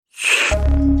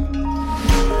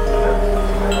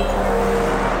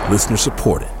Listener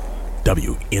supported.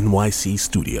 WNYC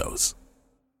Studios.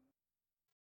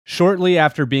 Shortly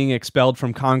after being expelled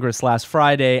from Congress last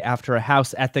Friday after a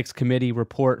House Ethics Committee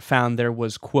report found there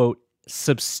was, quote,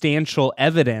 substantial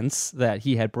evidence that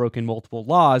he had broken multiple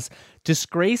laws,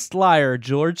 disgraced liar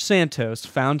George Santos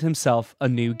found himself a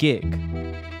new gig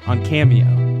on Cameo.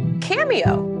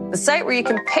 Cameo, the site where you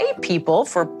can pay people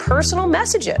for personal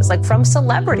messages, like from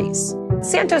celebrities.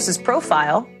 Santos's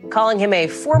profile, calling him a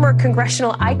former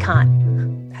congressional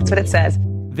icon. That's what it says.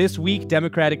 This week,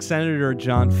 Democratic Senator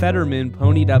John Fetterman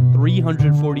ponied up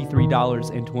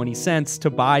 $343.20 to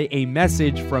buy a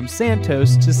message from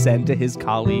Santos to send to his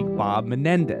colleague Bob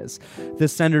Menendez, the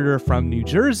senator from New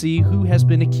Jersey who has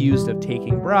been accused of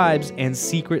taking bribes and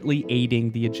secretly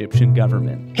aiding the Egyptian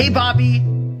government. Hey, Bobby,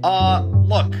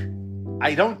 look,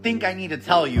 I don't think I need to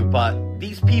tell you, but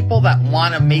these people that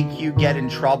want to make you get in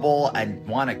trouble and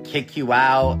want to kick you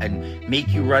out and make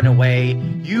you run away,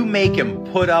 you make them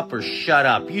put up or shut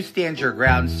up. You stand your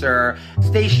ground, sir.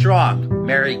 Stay strong.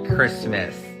 Merry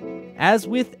Christmas. As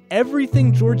with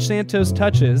everything George Santos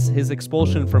touches, his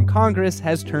expulsion from Congress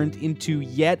has turned into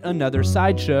yet another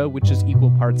sideshow, which is equal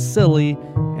parts silly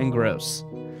and gross.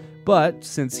 But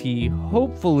since he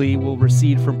hopefully will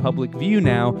recede from public view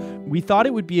now, we thought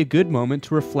it would be a good moment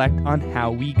to reflect on how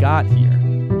we got here.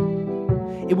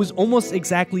 It was almost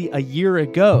exactly a year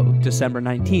ago, December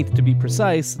 19th to be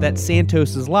precise, that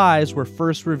Santos's lies were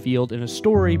first revealed in a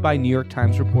story by New York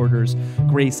Times reporters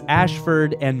Grace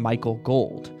Ashford and Michael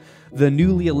Gold. The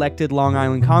newly elected Long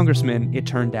Island congressman, it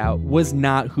turned out, was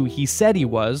not who he said he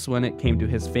was when it came to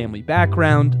his family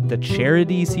background, the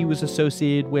charities he was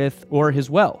associated with, or his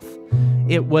wealth.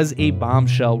 It was a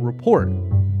bombshell report.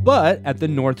 But at the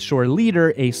North Shore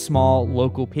Leader, a small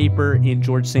local paper in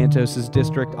George Santos's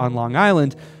district on Long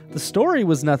Island, the story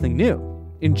was nothing new.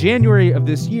 In January of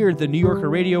this year, the New Yorker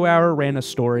Radio Hour ran a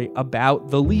story about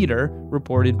the Leader,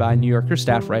 reported by New Yorker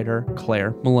staff writer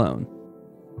Claire Malone.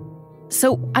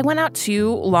 So I went out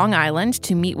to Long Island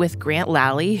to meet with Grant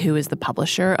Lally, who is the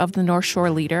publisher of the North Shore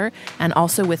Leader, and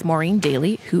also with Maureen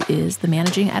Daly, who is the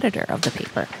managing editor of the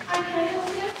paper.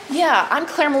 Yeah, I'm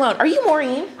Claire Malone. Are you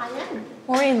Maureen? I am.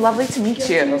 Maureen, lovely to meet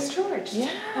you. Miss George. Yeah.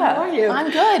 How are you? I'm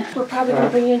good. We're probably going to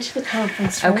bring you into the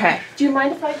conference room. Okay. Do you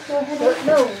mind if I go ahead?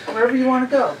 No, wherever you want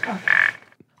to go. Okay.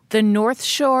 The North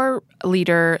Shore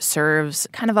Leader serves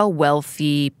kind of a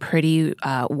wealthy, pretty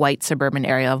white suburban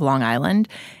area of Long Island,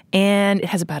 and it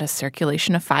has about a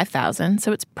circulation of 5,000,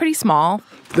 so it's pretty small.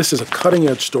 This is a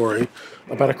cutting-edge story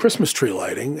about a Christmas tree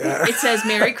lighting. It says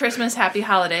Merry Christmas, Happy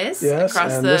Holidays yes,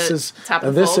 across and the this is, top and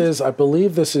of the this fold. is, I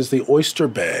believe this is the Oyster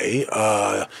Bay,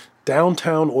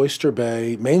 downtown Oyster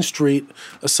Bay, Main Street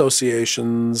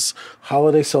Association's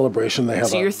holiday celebration. They have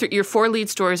So your four lead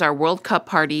stories are World Cup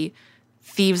Party,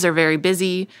 Thieves Are Very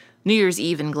Busy, New Year's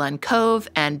Eve in Glen Cove,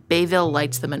 and Bayville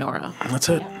Lights the Menorah.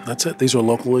 That's it. These are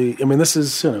locally, I mean, this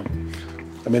is, and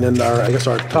I guess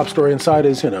our top story inside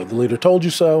is, the leader told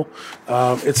you so.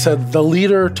 It said, the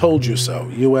leader told you so.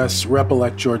 U.S.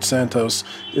 Rep-elect George Santos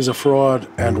is a fraud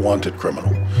and wanted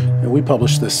criminal. And we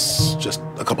published this just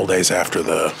a couple days after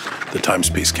the Times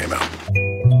piece came out.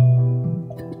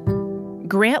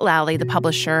 Grant Lally, the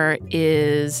publisher,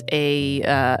 is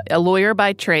a lawyer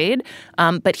by trade,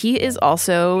 but he is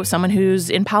also someone who's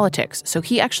in politics. So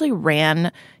he actually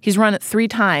he's run 3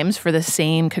 times for the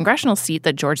same congressional seat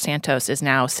that George Santos is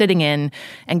now sitting in.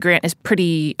 And Grant is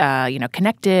pretty,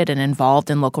 connected and involved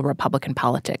in local Republican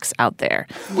politics out there.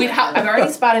 I've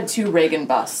already spotted 2 Reagan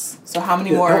busts. So how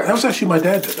many more? That was actually my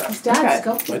dad did that. His dad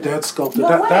sculpted. My dad sculpted No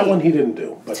that. way. That one he didn't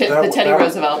do. But The Teddy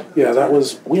Roosevelt. Yeah, that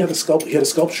was. He had a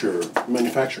sculpture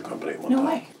manufacturer company at one time. No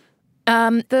way.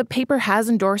 The paper has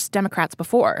endorsed Democrats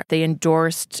before. They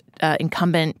endorsed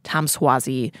incumbent Tom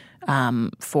Suozzi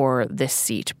for this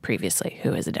seat previously,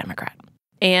 who is a Democrat.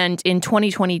 And in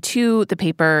 2022, the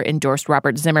paper endorsed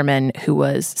Robert Zimmerman, who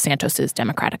was Santos's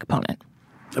Democratic opponent.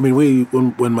 I mean,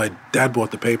 when my dad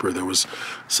bought the paper, there was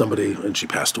somebody, and she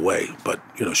passed away, but,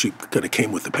 she kind of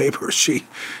came with the paper. She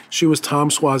was Tom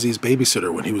Suozzi's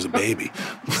babysitter when he was a baby.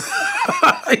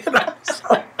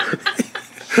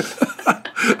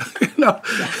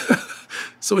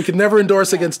 So we could never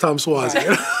endorse against Tom Suozzi.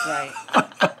 Right.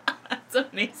 That's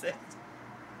amazing.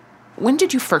 When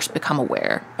did you first become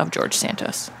aware of George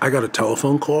Santos? I got a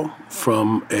telephone call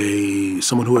from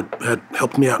someone who had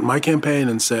helped me out in my campaign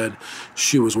and said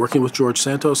she was working with George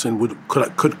Santos and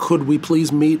could we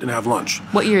please meet and have lunch?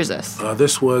 What year is this?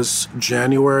 This was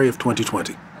January of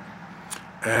 2020.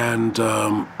 And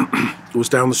it was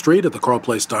down the street at the Carl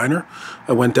Place Diner.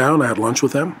 I went down, I had lunch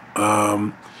with them.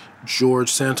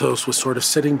 George Santos was sort of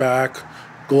sitting back,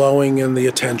 glowing in the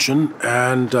attention,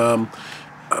 and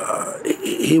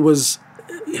he was,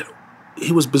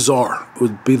 he was bizarre,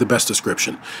 would be the best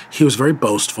description. He was very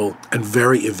boastful and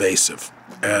very evasive.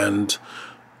 And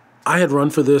I had run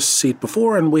for this seat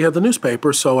before, and we had the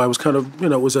newspaper, so I was kind of,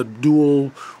 it was a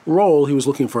dual role. He was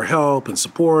looking for help and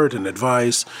support and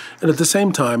advice. And at the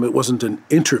same time, it wasn't an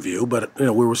interview, but, I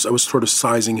was sort of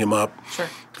sizing him up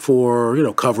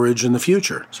for, coverage in the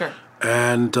future. Sure.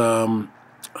 And,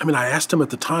 I asked him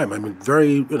at the time, I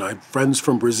have friends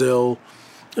from Brazil.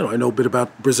 I know a bit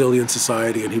about Brazilian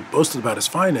society, and he boasted about his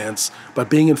finance, about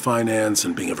being in finance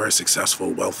and being a very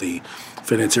successful, wealthy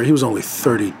financier. He was only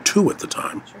 32 at the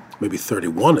time, maybe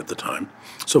 31 at the time,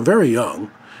 so very young,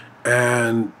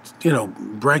 and,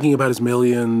 bragging about his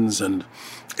millions, and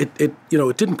it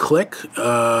didn't click.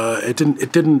 It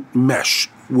didn't mesh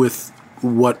with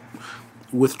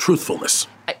truthfulness.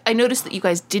 I noticed that you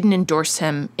guys didn't endorse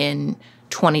him in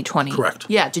 2020. Correct.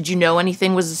 Yeah. Did you know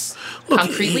anything was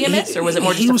concretely amiss, or was it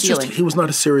more just a feeling? He was not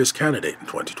a serious candidate in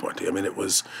 2020. It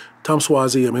was Tom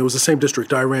Suozzi. It was the same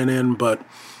district I ran in, but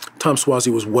Tom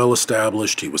Suozzi was well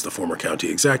established. He was the former county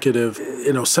executive.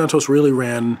 Santos really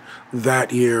ran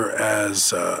that year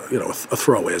as a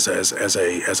throwaway, as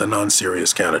a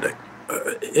non-serious candidate.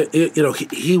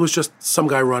 He was just some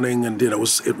guy running, and he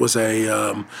was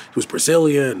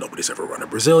Brazilian. Nobody's ever run a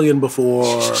Brazilian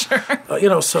before.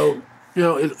 Sure. So.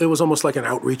 It was almost like an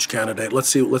outreach candidate. Let's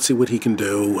see what he can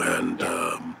do. And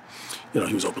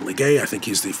he was openly gay. I think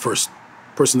he's the first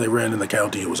person they ran in the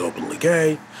county who was openly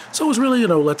gay. So it was really,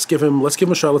 let's give him a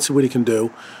shot. Let's see what he can do.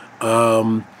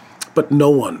 But no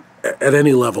one at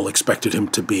any level expected him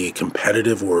to be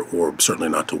competitive or certainly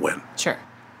not to win. Sure.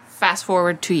 Fast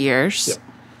forward 2 years. Yep.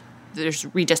 There's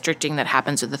redistricting that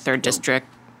happens in the 3rd district.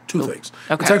 Two things.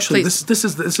 Okay. It's actually this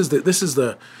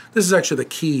is actually the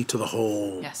key to the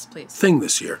whole thing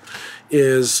this year.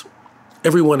 Is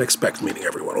everyone expects, meaning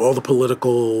everyone, all the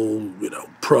political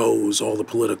pros, all the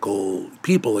political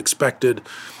people expected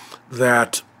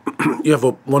that you have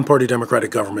a one-party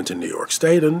Democratic government in New York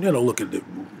State, and look at it.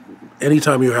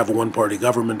 Anytime you have a one-party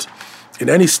government in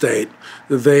any state,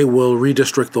 they will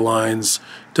redistrict the lines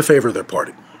to favor their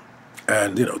party,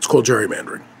 and it's called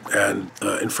gerrymandering. And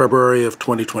in February of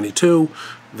 2022,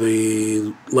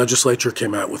 the legislature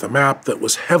came out with a map that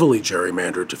was heavily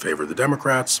gerrymandered to favor the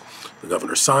Democrats. The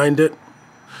governor signed it.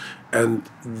 And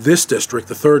this district,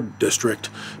 the 3rd district,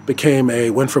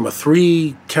 went from a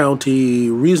 3-county,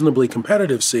 reasonably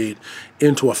competitive seat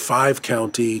into a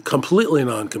 5-county, completely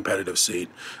non-competitive seat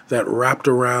that wrapped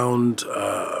around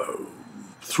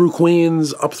through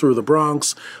Queens, up through the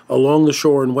Bronx, along the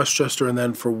shore in Westchester, and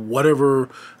then for whatever,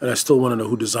 and I still want to know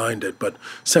who designed it, but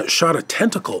shot a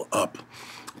tentacle up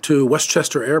to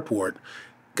Westchester Airport,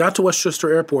 got to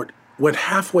Westchester Airport, went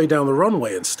halfway down the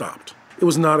runway and stopped. It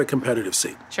was not a competitive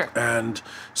seat. Sure. And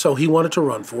so he wanted to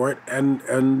run for it, and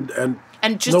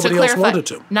just nobody to clarify, else wanted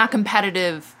to. Not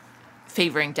competitive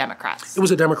favoring Democrats. It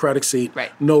was a Democratic seat.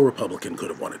 Right. No Republican could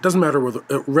have won it. Doesn't matter whether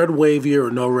red wave year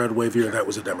or no red wave year, that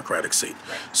was a Democratic seat.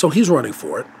 Right. So he's running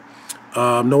for it.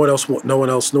 No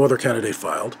other candidate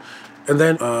filed. And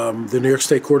then the New York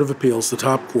State Court of Appeals, the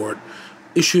top court,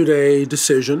 issued a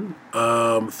decision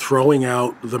throwing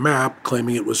out the map,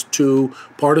 claiming it was too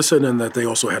partisan and that they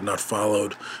also had not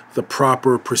followed the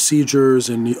proper procedures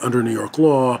under New York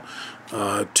law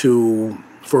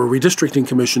for a redistricting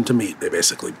commission to meet.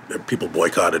 People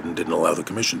boycotted and didn't allow the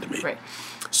commission to meet. Right.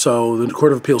 So the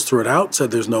Court of Appeals threw it out,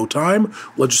 said there's no time.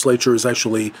 Legislature is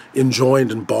actually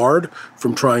enjoined and barred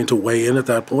from trying to weigh in at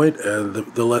that point, and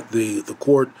the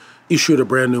court issued a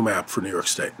brand new map for New York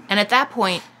State. And at that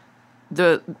point,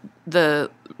 the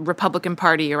Republican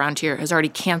Party around here has already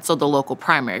canceled the local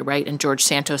primary, right? And George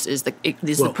Santos is the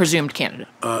presumed candidate.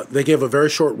 They gave a very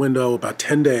short window, about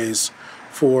 10 days,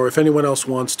 for if anyone else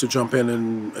wants to jump in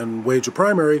and wage a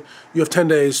primary, you have 10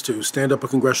 days to stand up a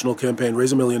congressional campaign,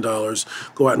 raise $1 million,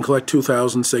 go out and collect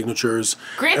 2,000 signatures.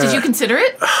 Grant, did you consider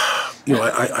it?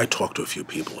 I talked to a few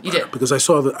people about it because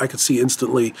I could see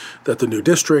instantly that the new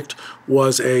district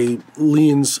was a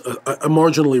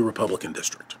marginally Republican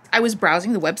district. I was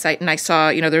browsing the website and I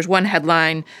saw, there's one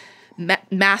headline,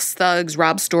 mass thugs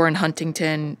rob store in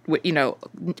Huntington,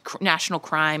 national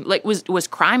crime. Like, was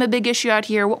crime a big issue out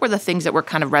here? What were the things that were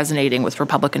kind of resonating with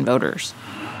Republican voters?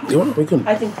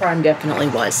 I think crime definitely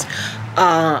was.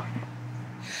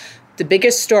 The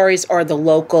biggest stories are the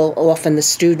local, often the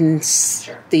students,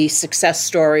 the success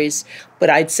stories. But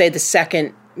I'd say the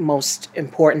second most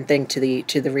important thing to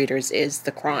the readers is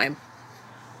the crime.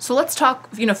 So let's talk,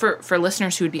 for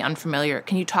listeners who would be unfamiliar,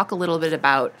 can you talk a little bit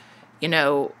about,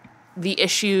 the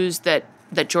issues that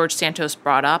that George Santos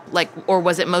brought up? Or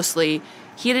was it mostly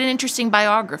he had an interesting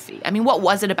biography? I mean, what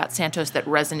was it about Santos that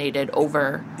resonated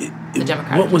over the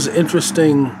Democratic? What was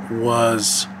interesting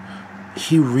was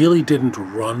he really didn't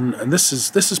run, and this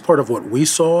is part of what we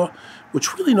saw,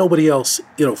 which really nobody else,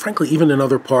 frankly, even in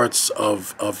other parts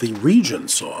of the region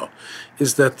saw,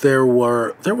 is that there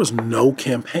was no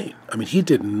campaign. I mean, he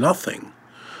did nothing.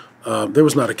 There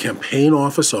was not a campaign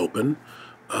office open,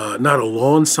 not a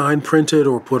lawn sign printed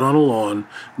or put on a lawn,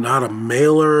 not a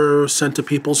mailer sent to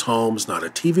people's homes, not a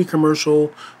TV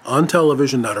commercial on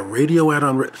television, not a radio ad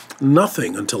on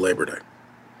nothing until Labor Day.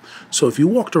 So if you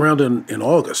walked around in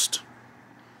August,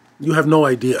 you have no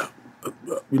idea.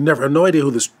 You never have no idea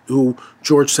who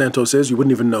George Santos is. You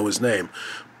wouldn't even know his name.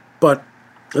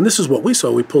 And this is what we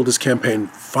saw. We pulled his campaign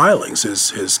filings,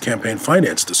 his campaign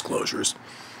finance disclosures,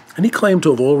 and he claimed to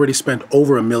have already spent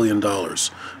over $1 million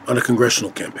on a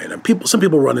congressional campaign. And some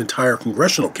people run entire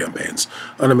congressional campaigns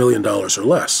on $1 million or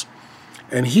less.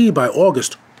 And he, by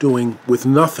August, doing with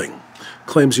nothing,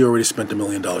 claims he already spent $1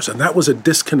 million. And that was a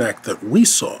disconnect that we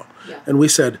saw. Yeah. And we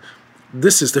said,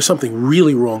 there's something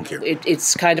really wrong here.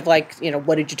 It's kind of like,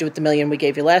 what did you do with the $1 million we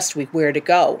gave you last week? Where'd it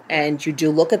go? And you do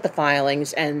look at the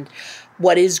filings, and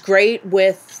what is great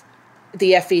with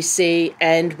the FEC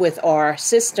and with our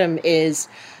system is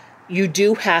you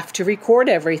do have to record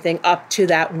everything up to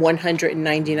that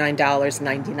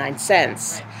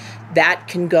 $199.99. That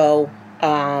can go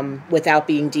without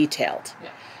being detailed. Yeah.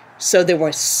 So there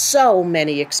were so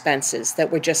many expenses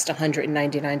that were just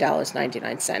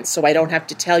 $199.99. So I don't have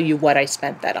to tell you what I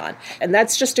spent that on. And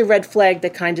that's just a red flag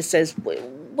that kind of says,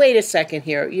 wait a second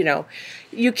here,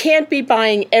 you can't be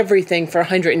buying everything for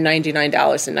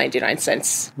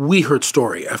 $199.99. We heard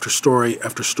story after story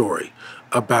after story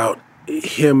about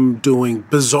him doing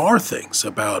bizarre things,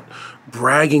 about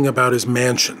bragging about his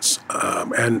mansions,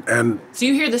 and so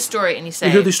you hear the story and you say,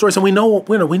 we hear these stories, and we know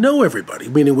everybody.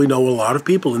 Meaning we know a lot of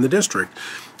people in the district,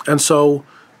 and so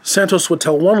Santos would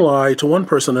tell one lie to one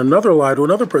person, another lie to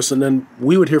another person, and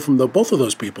we would hear from both of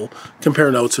those people,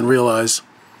 compare notes, and realize,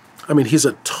 I mean, he's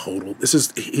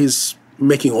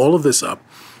making all of this up.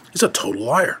 He's a total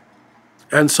liar,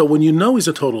 and so when you know he's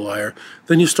a total liar,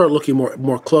 then you start looking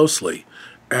more closely.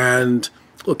 And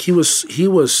look, he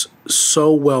was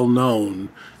so well known,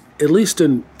 at least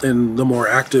in the more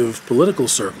active political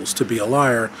circles, to be a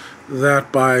liar,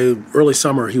 that by early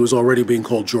summer he was already being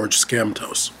called George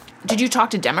Scamtos. Did you talk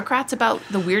to Democrats about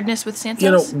the weirdness with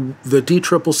Santos? The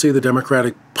DCCC, the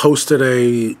Democratic, posted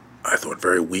I thought,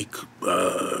 very weak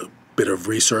bit of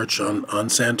research on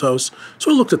Santos.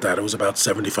 So we looked at that. It was about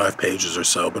 75 pages or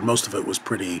so, but most of it was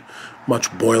pretty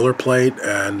much boilerplate,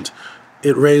 and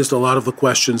it raised a lot of the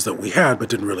questions that we had, but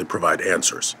didn't really provide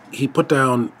answers. He put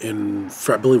down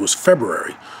I believe it was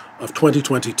February of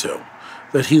 2022,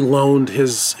 that he loaned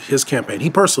his campaign. He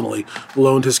personally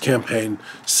loaned his campaign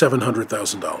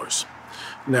 $700,000.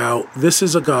 Now, this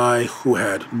is a guy who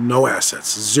had no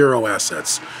assets, zero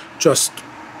assets, just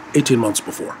 18 months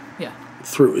before. Yeah.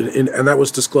 And that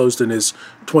was disclosed in his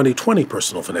 2020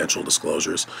 personal financial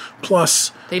disclosures.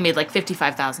 Plus, they made like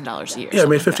 $55,000 a year. Yeah,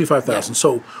 made $55,000. Yeah.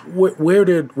 So where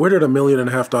did $1.5 million in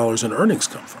earnings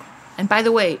come from? And by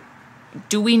the way,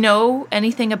 do we know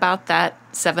anything about that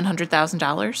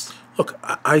 $700,000? Look,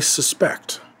 I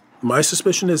suspect. My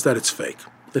suspicion is that it's fake.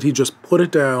 That he just put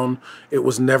it down.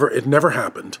 It never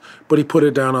happened. But he put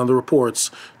it down on the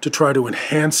reports to try to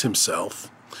enhance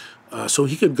himself. So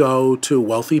he could go to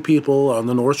wealthy people on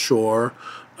the North Shore,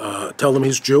 tell them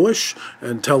he's Jewish,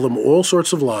 and tell them all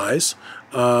sorts of lies,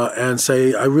 and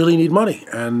say, I really need money,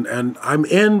 and I'm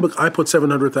in, but I put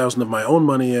 $700,000 of my own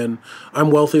money in.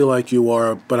 I'm wealthy like you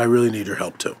are, but I really need your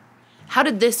help too. How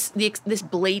did this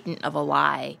blatant of a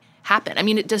lie happen? I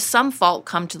mean, does some fault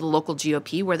come to the local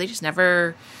GOP where they just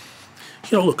never...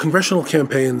 Look, congressional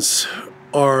campaigns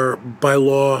are by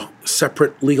law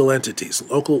separate legal entities.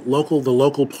 The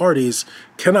local parties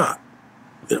cannot,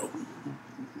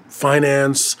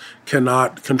 finance,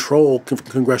 cannot control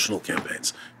congressional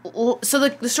campaigns. So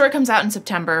the story comes out in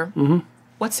September. Mm-hmm.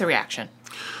 What's the reaction?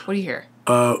 What do you hear?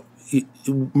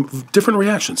 Different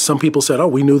reactions. Some people said,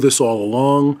 we knew this all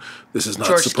along. This is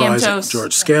not surprising. Scamtos.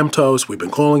 George Scamtos. We've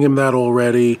been calling him that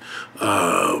already.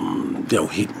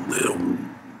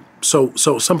 So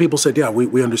some people said,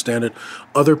 we understand it.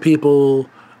 Other people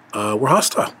were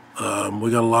hostile.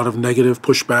 We got a lot of negative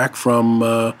pushback from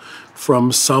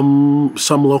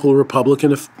some local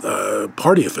Republican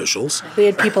party officials. We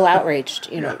had people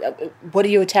outraged. What are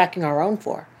you attacking our own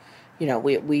for?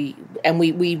 We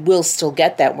will still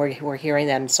get that. We're hearing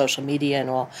that in social media and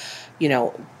all.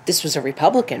 This was a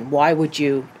Republican. Why would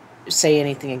you say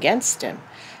anything against him?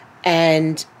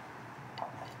 And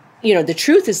the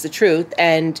truth is the truth,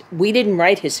 and we didn't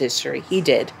write his history. He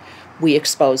did. We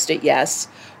exposed it, yes.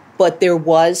 But there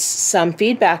was some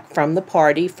feedback from the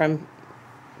party, from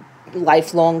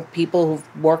lifelong people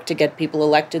who've worked to get people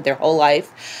elected their whole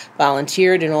life,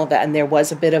 volunteered and all that, and there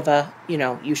was a bit of a,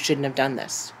 you shouldn't have done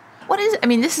this.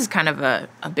 This is kind of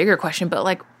a bigger question, but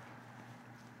like,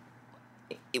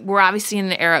 we're obviously in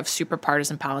an era of super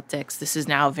partisan politics. This is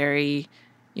now very,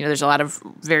 there's a lot of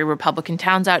very Republican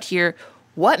towns out here.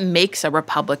 What makes a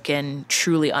Republican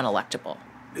truly unelectable?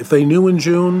 If they knew in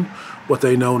June what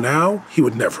they know now, he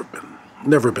would never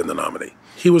have been the nominee.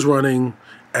 He was running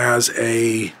as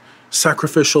a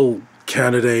sacrificial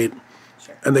candidate,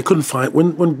 sure. And they couldn't find,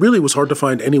 when really it was hard to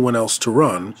find anyone else to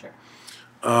run. Sure.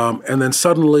 And then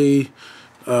suddenly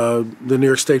the New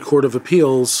York State Court of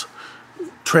Appeals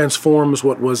transforms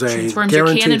what was transforms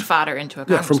guaranteed... your cannon fodder into a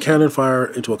congressman. Yeah, from cannon fire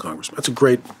into a congressman. That's a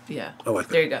great... Yeah. I like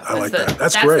that. There you go. I like that.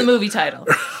 That's great. the movie title.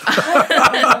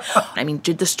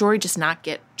 Did the story just not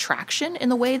get traction in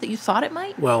the way that you thought it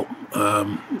might? Well,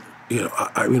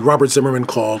 Robert Zimmerman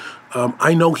called.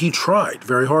 I know he tried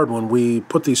very hard when we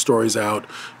put these stories out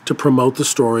to promote the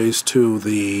stories to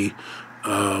the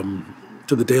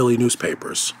daily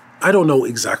newspapers. I don't know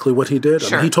exactly what he did.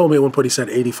 Sure. He told me at one point he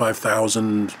sent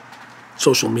 85,000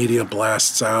 social media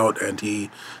blasts out, and he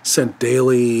sent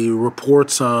daily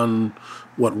reports on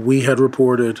what we had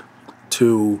reported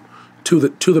to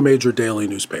the major daily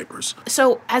newspapers.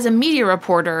 So, as a media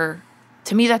reporter,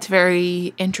 to me, that's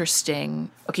very interesting.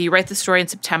 Okay, you write the story in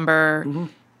September.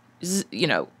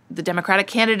 Mm-hmm. The Democratic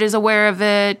candidate is aware of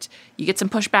it. You get some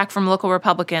pushback from local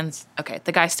Republicans. Okay,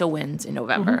 the guy still wins in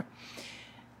November. Mm-hmm.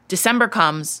 December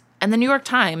comes, and the New York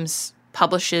Times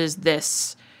publishes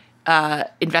this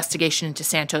investigation into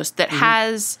Santos that mm-hmm.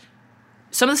 has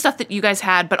some of the stuff that you guys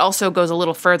had, but also goes a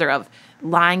little further of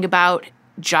lying about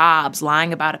jobs,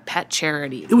 lying about a pet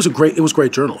charity. It was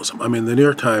great journalism. I mean, the New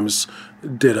York Times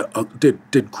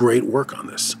did great work on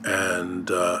this, and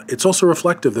it's also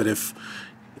reflective that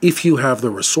if you have the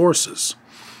resources,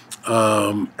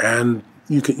 and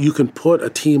you can put a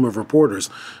team of reporters,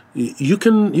 you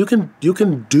can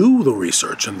do the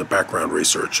research and the background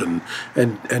research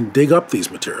and dig up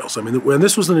these materials. I mean, and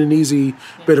this wasn't an easy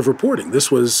bit of reporting. This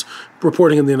was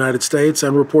reporting in the United States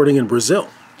and reporting in Brazil.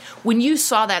 When you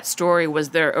saw that story,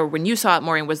 when you saw it,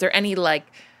 Maureen, was there any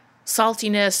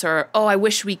saltiness or, I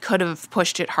wish we could have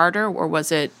pushed it harder, or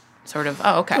was it sort of,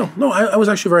 okay? No, I was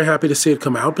actually very happy to see it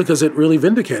come out because it really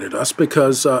vindicated us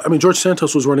because, George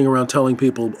Santos was running around telling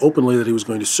people openly that he was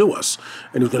going to sue us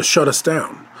and he was going to shut us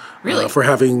down. Really? For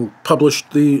having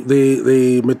published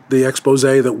the expose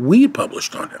that we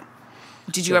published on him.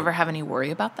 Did you ever have any worry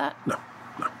about that? No,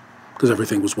 because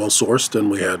everything was well sourced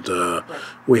and we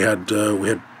had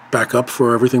backup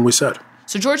for everything we said.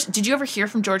 So George, did you ever hear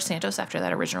from George Santos after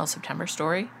that original September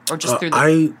story, or just through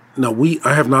I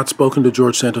have not spoken to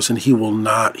George Santos, and he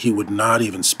would not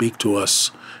even speak to us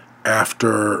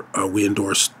after we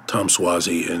endorsed Tom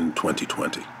Suozzi in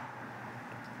 2020.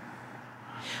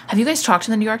 Have you guys talked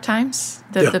to the New York Times,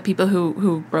 the people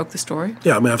who broke the story?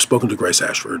 Yeah, I've spoken to Grace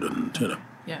Ashford, and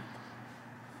Yeah.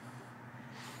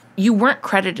 You weren't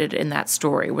credited in that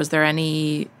story. Was there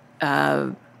any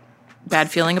bad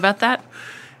feeling about that?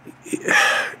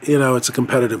 It's a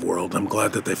competitive world. I'm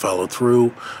glad that they followed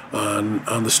through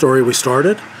on the story we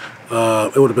started.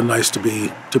 It would have been nice to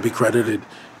be credited.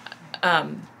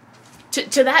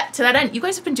 To that end, you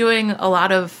guys have been doing a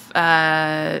lot of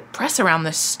press around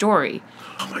this story.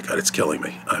 Oh my God, it's killing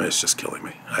me. It's just killing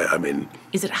me.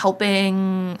 Is it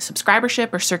helping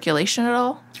subscribership or circulation at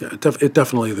all? Yeah, it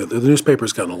definitely. The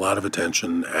newspaper's gotten a lot of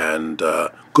attention and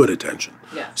good attention.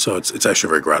 Yeah. So it's actually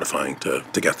very gratifying to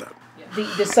get that.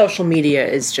 The social media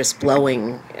is just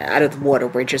blowing out of the water.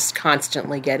 We're just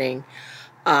constantly getting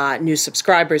new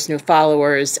subscribers, new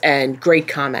followers, and great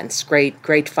comments,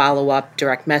 great follow-up,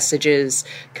 direct messages,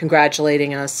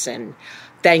 congratulating us and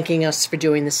thanking us for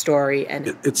doing the story. And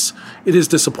it is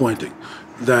disappointing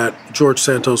that George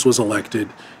Santos was elected,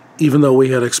 even though we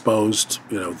had exposed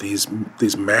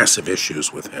these massive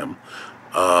issues with him.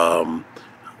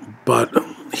 But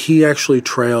he actually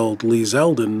trailed Lee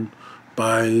Zeldin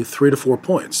by 3 to 4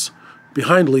 points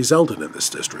behind Lee Zeldin in this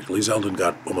district. Lee Zeldin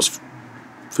got almost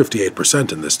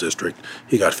 58% in this district.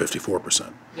 He got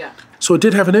 54%. Yeah. So it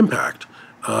did have an impact.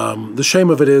 The shame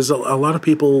of it is a lot of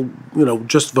people,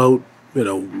 just vote,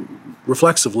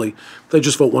 reflexively. They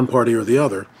just vote one party or the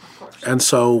other. And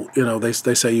so, they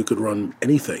say you could run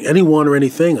anyone or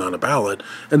anything on a ballot,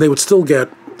 and they would still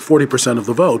get 40% of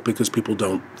the vote because people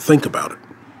don't think about it.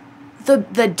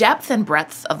 The depth and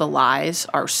breadth of the lies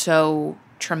are so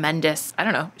tremendous. I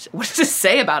don't know. What does this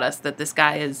say about us that this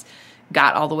guy is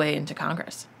got all the way into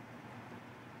Congress?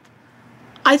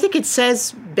 I think it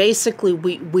says basically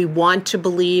we want to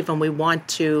believe and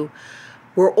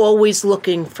we're always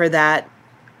looking for that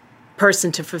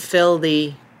person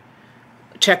to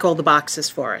check all the boxes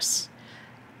for us.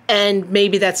 And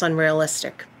maybe that's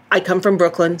unrealistic. I come from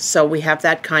Brooklyn, so we have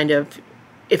that kind of,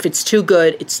 if it's too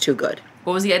good, it's too good.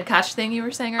 What was the Ed Koch thing you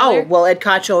were saying earlier? Oh, well, Ed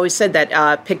Koch always said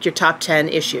that, pick your top 10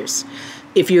 issues.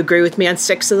 If you agree with me on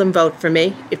 6 of them, vote for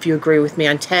me. If you agree with me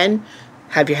on 10,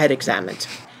 have your head examined.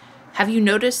 Have you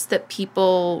noticed that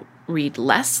people read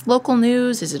less local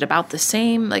news? Is it about the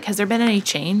same? Like, has there been any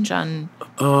change on?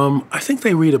 I think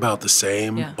they read about the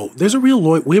same. Yeah. Oh,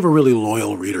 we have a really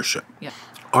loyal readership. Yeah.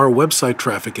 Our website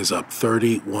traffic is up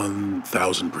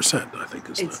 31,000%, I think.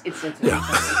 It's yeah.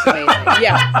 amazing.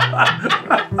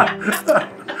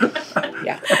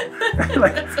 Yeah.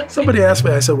 Like, somebody asked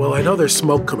me, I said, well, I know there's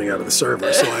smoke coming out of the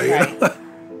server, so Right.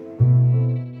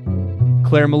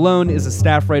 Claire Malone is a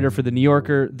staff writer for The New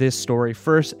Yorker. This story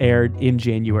first aired in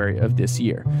January of this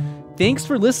year. Thanks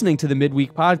for listening to the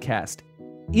Midweek Podcast.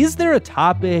 Is there a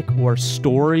topic or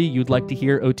story you'd like to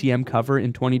hear OTM cover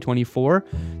in 2024?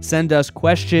 Send us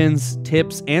questions,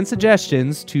 tips, and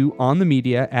suggestions to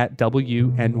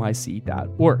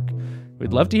onthemedia@wnyc.org.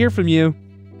 We'd love to hear from you.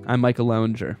 I'm Michael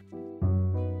Lowinger.